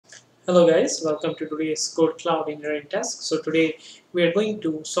Hello guys, welcome to today's KodeKloud engineering task. So today we are going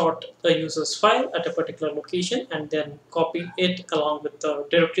to sort a user's file at a particular location and then copy it along with the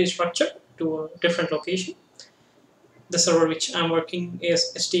directory structure to a different location. The server which I'm working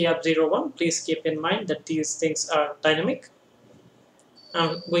is htap01. Please keep in mind that these things are dynamic.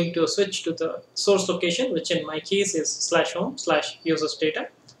 I'm going to switch to the source location, which in my case is /home/users data.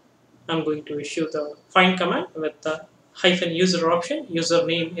 I'm going to issue the find command with the -user option.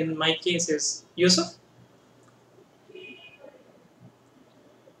 Username in my case is user.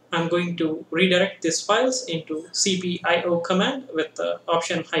 I'm going to redirect these files into cpio command with the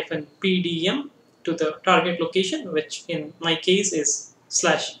option -pdm to the target location, which in my case is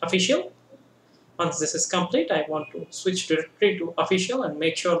 /official. Once this is complete, I want to switch directory to official and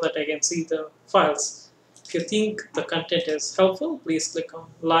make sure that I can see the files. If you think the content is helpful, please click on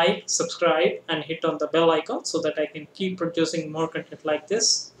like, subscribe, and hit on the bell icon so that I can keep producing more content like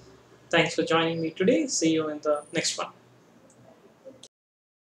this. Thanks for joining me today. See you in the next one.